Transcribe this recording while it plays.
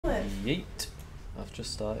Yeet. I've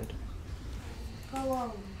just started. How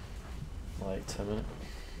long? Like 10 minutes.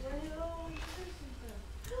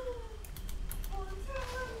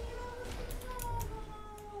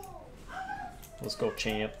 Let's go,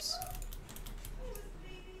 champs.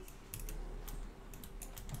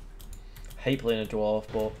 Hate playing a dwarf,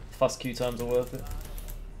 but fast Q times are worth it.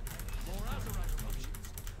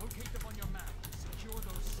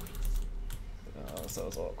 Oh, that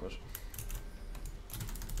was awkward.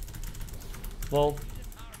 Well,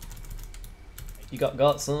 you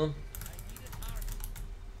got son.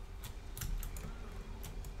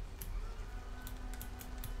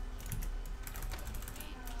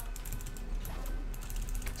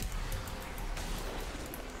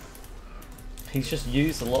 He's just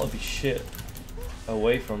used a lot of his shit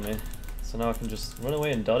away from me, so now I can just run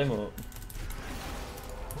away and dot him up.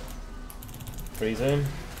 Freeze him.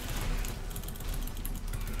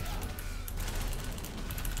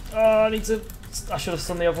 Oh, I should have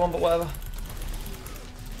stunned the other one, but whatever.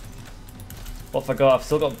 What have I got? I've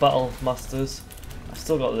still got Battle Masters. I've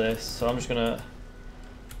still got this, so I'm just gonna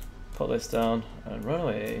put this down and run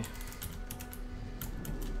away.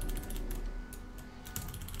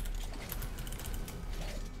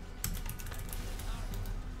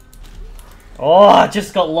 Oh, I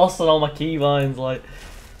just got lost on all my keybinds, like.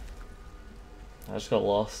 I just got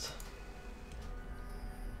lost.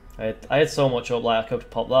 I had so much up, like I could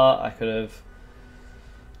have popped that, I could have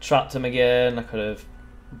trapped him again, I could have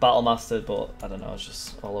battle mastered, but I don't know, it's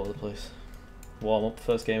just all over the place. Warm up,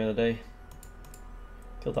 first game of the day.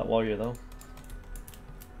 Killed that warrior though.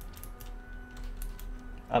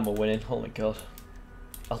 And we're winning, oh my god.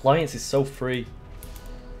 Alliance is so free.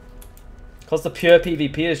 Because the pure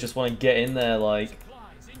PvPers just want to get in there, like,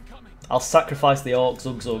 I'll sacrifice the Orc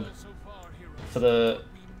Zug Zug for the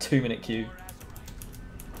 2-minute queue.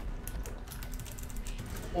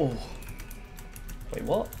 Oh. Wait,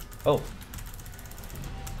 what? Oh.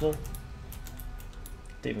 Well.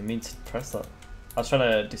 Didn't even mean to press that. I was trying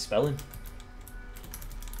to dispel him.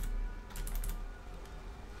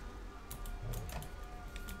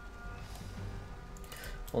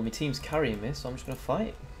 Well, my team's carrying me, so I'm just going to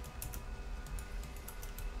fight.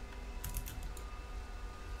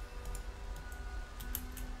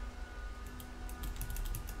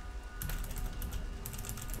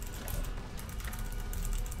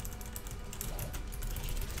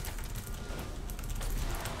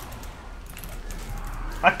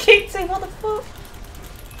 I kicked him, what the fuck?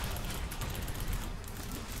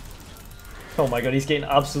 Oh my god, he's getting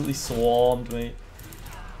absolutely swarmed, mate.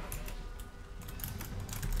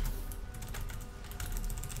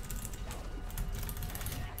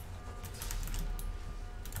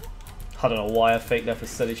 I don't know why I faked that for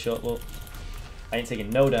steady shot, look. I ain't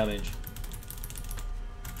taking no damage.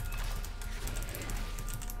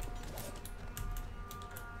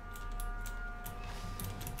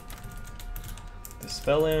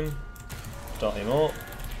 Dispel him, dot him up,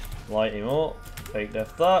 light him up, fake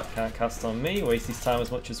death that, can't cast on me, waste his time as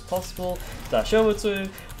much as possible, dash over to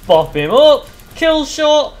him, bop him up, kill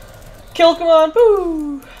shot, kill command,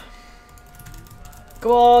 boo!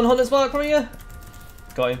 Go on, Hunter's Mark from here.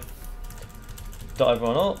 Got him. Dot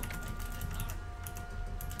everyone up.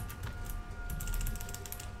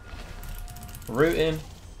 Root him.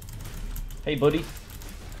 Hey buddy.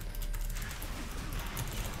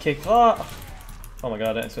 Kick that. Oh my god,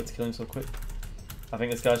 I didn't expect to kill him so quick. I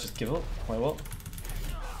think this guy's just give up. Wait, what?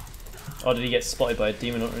 Oh, did he get spotted by a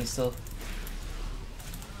demon hunter instead?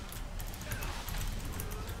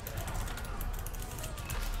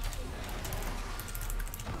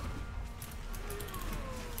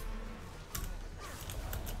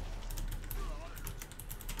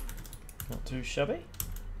 Not too shabby.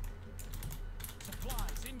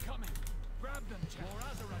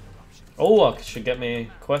 Oh, I should get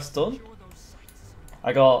me quest done.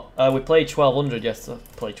 I got, we played 1200 yesterday,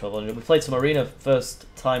 we played some arena, first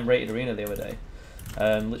time rated arena the other day,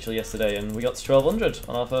 literally yesterday, and we got to 1200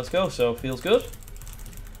 on our first go, so feels good.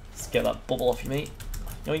 Let's get that bubble off you, mate.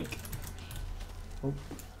 Yoink. Ooh.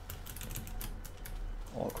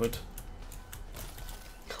 Awkward.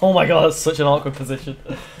 Oh my god, that's such an awkward position.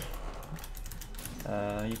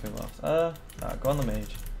 You can left. Go on the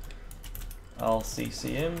mage. I'll CC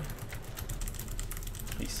him.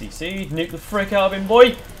 He's CC'd. Nuke the frick out of him,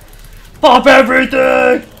 boy! Pop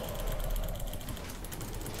everything!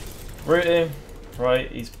 Root him.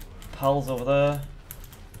 Right, his pals over there.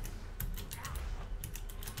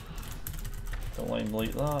 Don't let him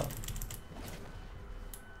loot that.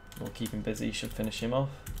 We'll keep him busy, should finish him off.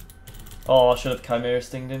 Oh, I should have Chimera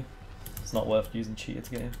stinged him. It's not worth using cheater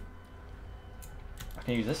to get him. I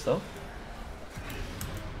can use this though.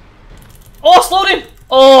 Oh, slowed him!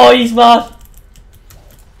 Oh, he's mad!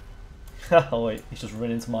 Oh wait, he's just run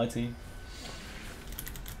into my team.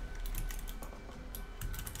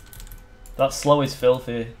 That slow is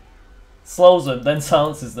filthy. Slows them, then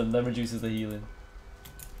silences them, then reduces the healing.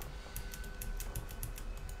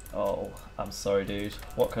 Oh, I'm sorry dude.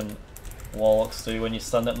 What can warlocks do when you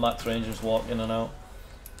stand at max range and just walk in and out?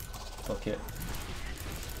 Fuck it.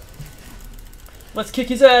 Let's kick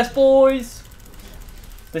his ass, boys!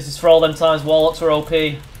 This is for all them times warlocks were OP.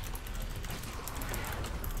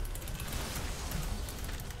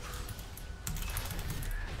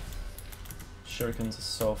 Shurikens are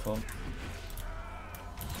so fun.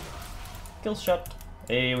 Kill shot.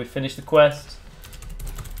 Hey, we finished the quest.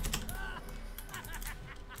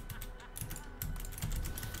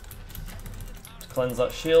 Cleanse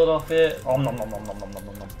that shield off it. Oh, nom nom nom nom nom nom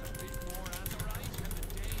nom nom.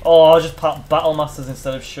 Oh, I just battle masters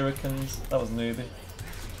instead of shurikens. That was newbie.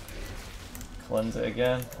 Cleanse it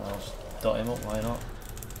again. I'll just dot him up, why not?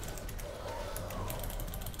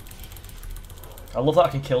 I love that I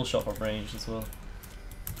can kill shot from range as well.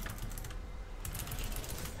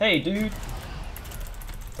 Hey dude!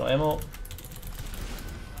 Dot him up.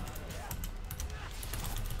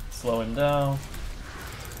 Slow him down.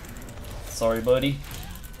 Sorry buddy.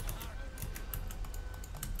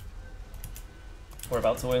 We're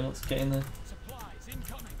about to win, let's get in there.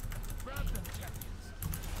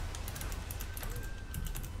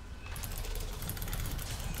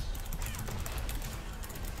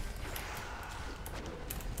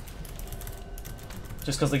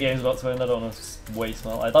 Just because the game's about to end, I don't want to waste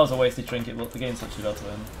my life. That was a wasted trinket, but the game's actually about to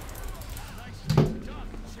end.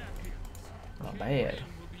 Not bad.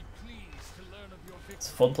 It's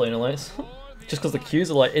fun playing Alliance. Just because the queues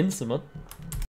are like instant, man.